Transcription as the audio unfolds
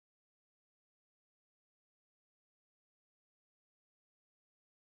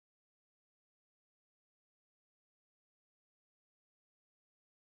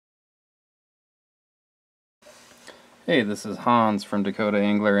Hey, this is Hans from Dakota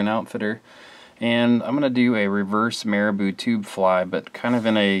Angler and Outfitter, and I'm going to do a reverse Marabou tube fly, but kind of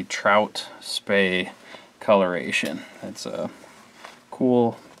in a trout spey coloration. It's a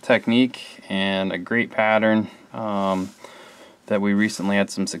cool technique and a great pattern that we recently had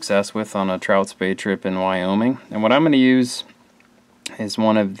some success with on a trout spey trip in Wyoming. And what I'm going to use is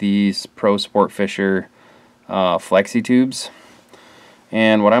one of these Pro Sport Fisher flexi tubes.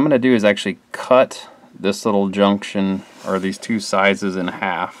 And what I'm going to do is actually cut this little junction, or these two sizes, in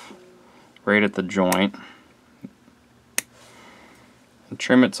half right at the joint and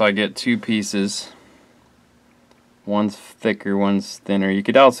trim it so I get two pieces. One's thicker, one's thinner. You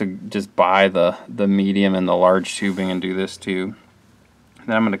could also just buy the medium and the large tubing and do this too.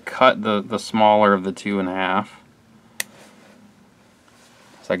 Then I'm going to cut the smaller of the two in half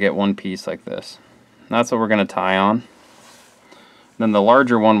so I get one piece like this. And that's what we're going to tie on. Then the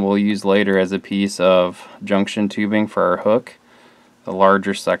larger one we'll use later as a piece of junction tubing for our hook. The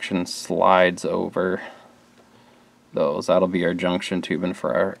larger section slides over those. That'll be our junction tubing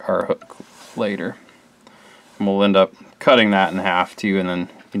for our hook later. And we'll end up cutting that in half too, and then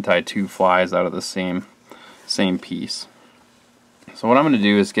you can tie two flies out of the same piece. So what I'm going to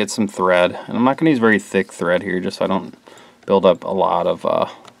do is get some thread, and I'm not going to use very thick thread here just so I don't build up a lot of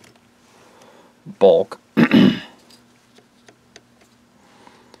bulk.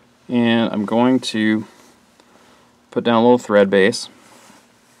 And I'm going to put down a little thread base.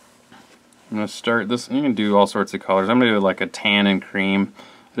 I'm going to start this. You can do all sorts of colors. I'm going to do like a tan and cream.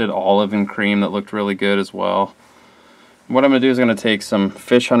 I did olive and cream that looked really good as well. What I'm going to do is going to take some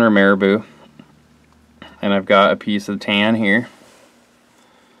Fish Hunter Marabou, and I've got a piece of tan here,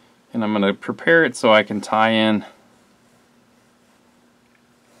 and I'm going to prepare it so I can tie in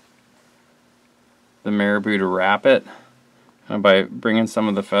the Marabou to wrap it. And by bringing some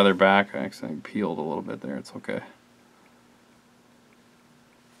of the feather back, I actually peeled a little bit there, it's okay.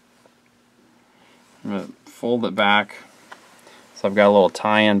 I'm going to fold it back so I've got a little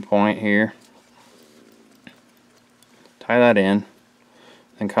tie-in point here. Tie that in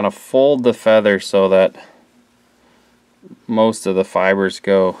and kind of fold the feather so that most of the fibers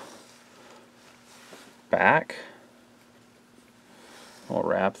go back. We'll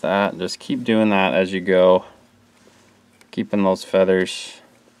wrap that and just keep doing that as you go, keeping those fibers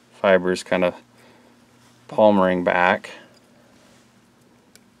kind of palmering back.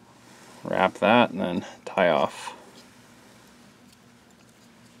 Wrap that and then tie off.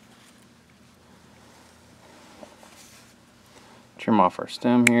 Trim off our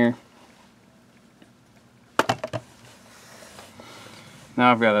stem here.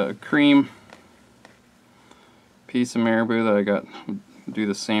 Now I've got a cream piece of Marabou that I got. Do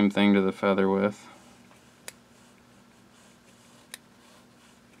the same thing to the feather with.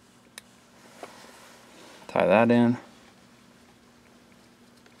 Tie that in.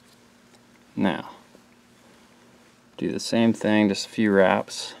 Now, do the same thing, just a few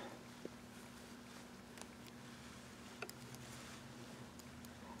wraps.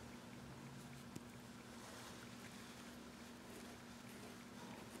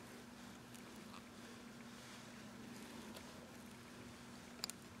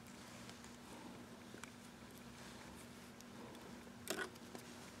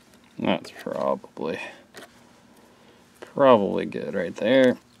 That's probably good right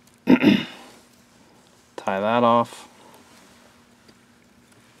there. Tie that off.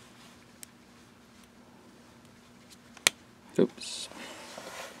 Oops.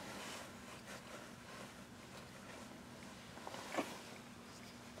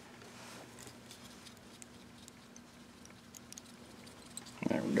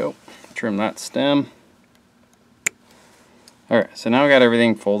 There we go. Trim that stem. Alright, so now I got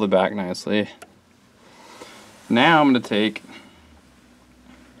everything folded back nicely. Now I'm going to take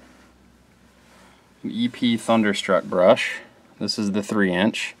an EP Thunderstruck brush. This is the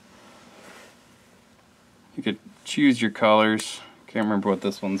 3-inch. You could choose your colors. Can't remember what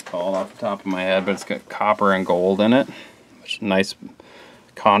this one's called off the top of my head, but it's got copper and gold in it, which is a nice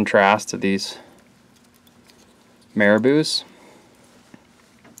contrast to these Marabous.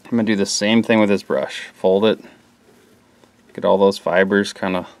 I'm going to do the same thing with this brush. Fold it. Get all those fibers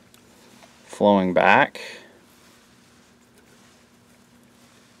kind of flowing back.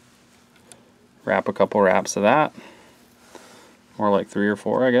 Wrap a couple wraps of that. More like 3 or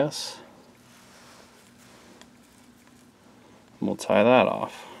 4, I guess. And we'll tie that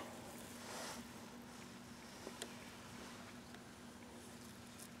off.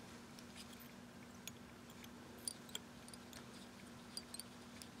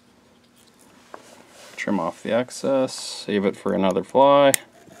 Trim off the excess, save it for another fly.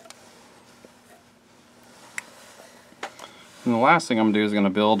 And the last thing I'm going to do is going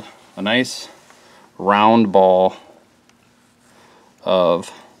to build a nice round ball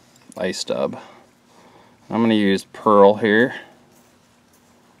of ice stub. I'm going to use pearl here.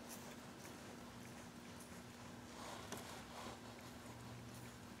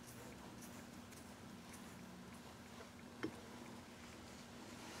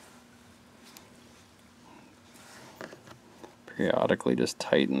 Periodically just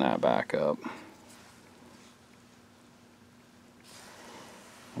tighten that back up.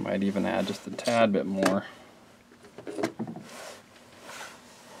 I might even add just a tad bit more.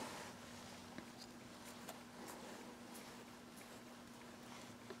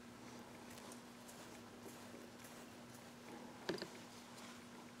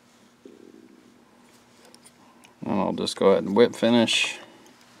 And I'll just go ahead and whip finish.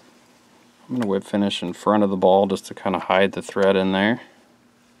 I'm going to whip finish in front of the ball just to kind of hide the thread in there.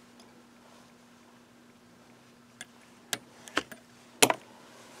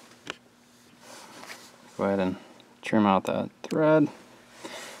 Go ahead and trim out that thread.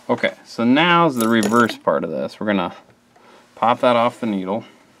 Okay, so now's the reverse part of this. We're going to pop that off the needle.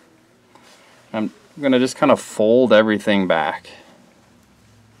 I'm going to just kind of fold everything back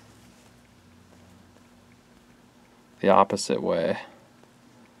the opposite way.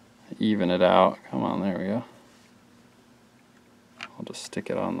 Even it out. Come on, there we go. I'll just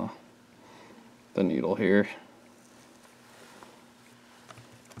stick it on the needle here.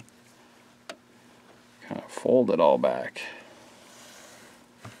 Kind of fold it all back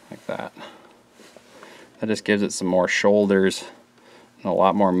like that. That just gives it some more shoulders and a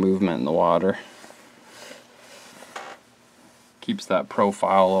lot more movement in the water. Keeps that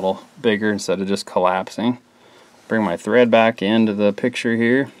profile a little bigger instead of just collapsing. Bring my thread back into the picture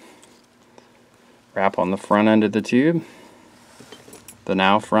here. Wrap on the front end of the tube, the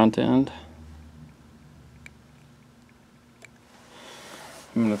now front end.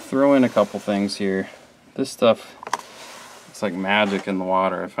 I'm going to throw in a couple things here. This stuff, it's like magic in the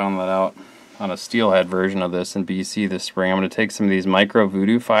water. I found that out on a steelhead version of this in BC this spring. I'm going to take some of these micro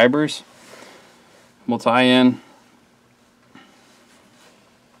voodoo fibers. We'll tie in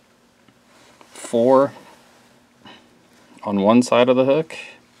 4 on one side of the hook.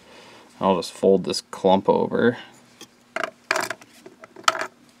 I'll just fold this clump over.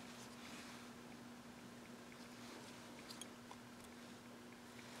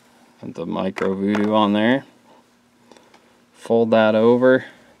 And the micro voodoo on there. Fold that over,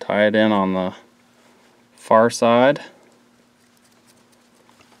 tie it in on the far side.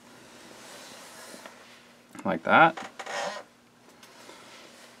 Like that.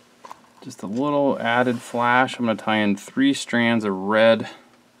 Just a little added flash. I'm going to tie in 3 strands of red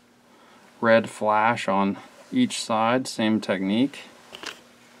flash on each side, same technique.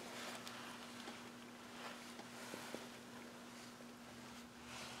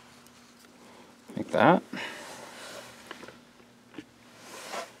 Like that.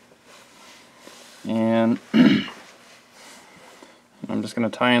 And I'm just going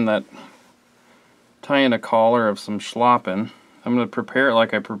to tie in a collar of some schlappen. I'm going to prepare it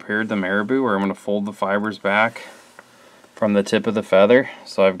like I prepared the marabou, where I'm going to fold the fibers back from the tip of the feather,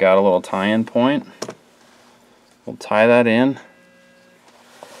 so I've got a little tie-in point. We'll tie that in.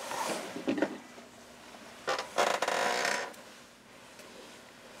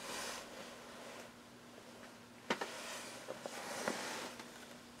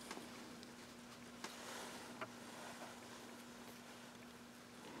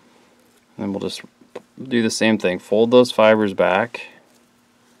 And we'll just do the same thing. Fold those fibers back.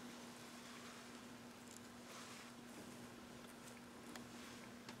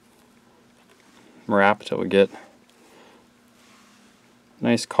 Wrap till we get a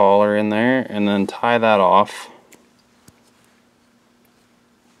nice collar in there, and then tie that off.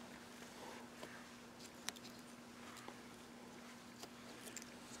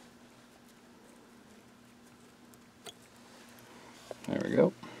 There we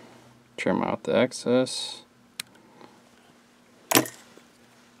go. Trim out the excess.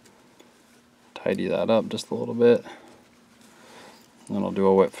 Tidy that up just a little bit. And then I'll do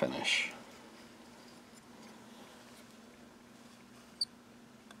a whip finish.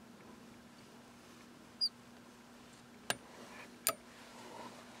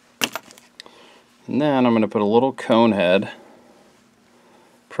 And then I'm going to put a little cone head,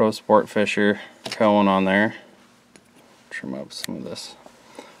 Pro Sport Fisher cone on there. Trim up some of this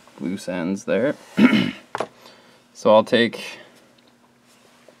loose ends there. So I'll take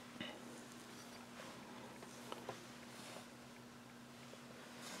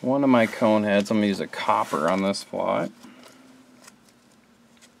one of my cone heads. I'm going to use a copper on this fly.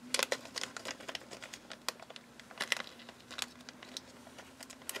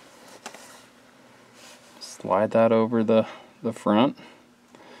 Slide that over the front.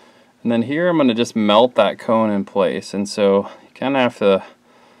 And then here I'm going to just melt that cone in place. And so you kind of have to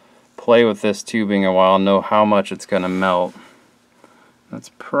play with this tubing a while, know how much it's going to melt. That's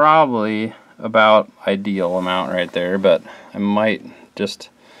probably about ideal amount right there, but I might, just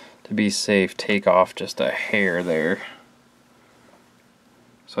to be safe, take off just a hair there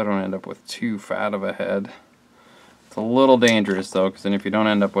so I don't end up with too fat of a head. It's a little dangerous though, because then if you don't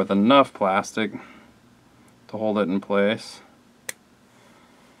end up with enough plastic to hold it in place,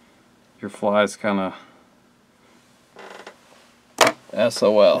 your fly's kind of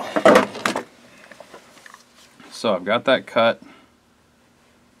SOL. So I've got that cut.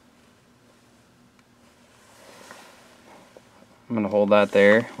 I'm going to hold that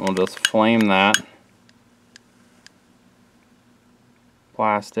there. We'll just flame that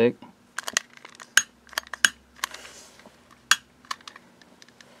plastic.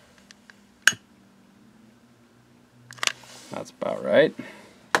 That's about right.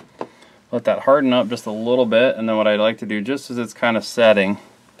 Let that harden up just a little bit, and then what I'd like to do, just as it's kind of setting,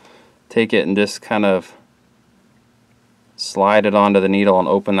 take it and just kind of slide it onto the needle and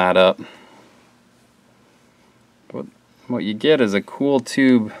open that up. What you get is a cool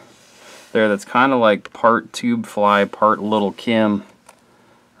tube there that's kind of like part tube fly, part little Kim,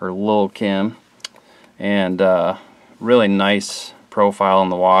 or Lil Kim, and really nice profile in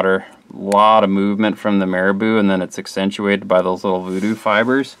the water. A lot of movement from the Marabou, and then it's accentuated by those little voodoo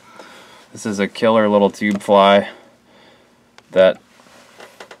fibers. This is a killer little tube fly that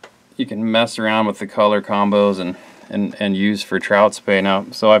you can mess around with the color combos and use for trout spey. Now,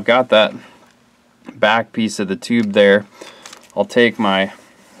 so I've got that back piece of the tube there. I'll take my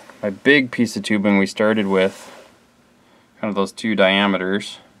big piece of tubing we started with, kind of those 2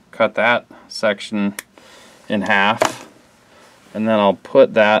 diameters, cut that section in half, and then I'll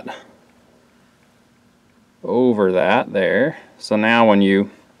put that over that there. So now when you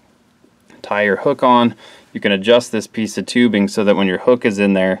tie your hook on, you can adjust this piece of tubing so that when your hook is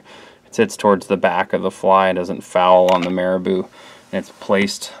in there, it sits towards the back of the fly, it doesn't foul on the Marabou, and it's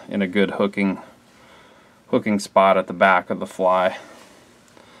placed in a good hooking spot at the back of the fly.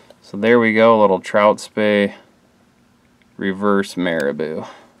 So there we go, a little trout spey reverse Marabou.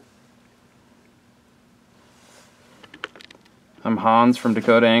 I'm Hans from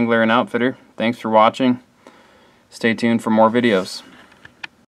Dakota Angler and Outfitter. Thanks for watching. Stay tuned for more videos.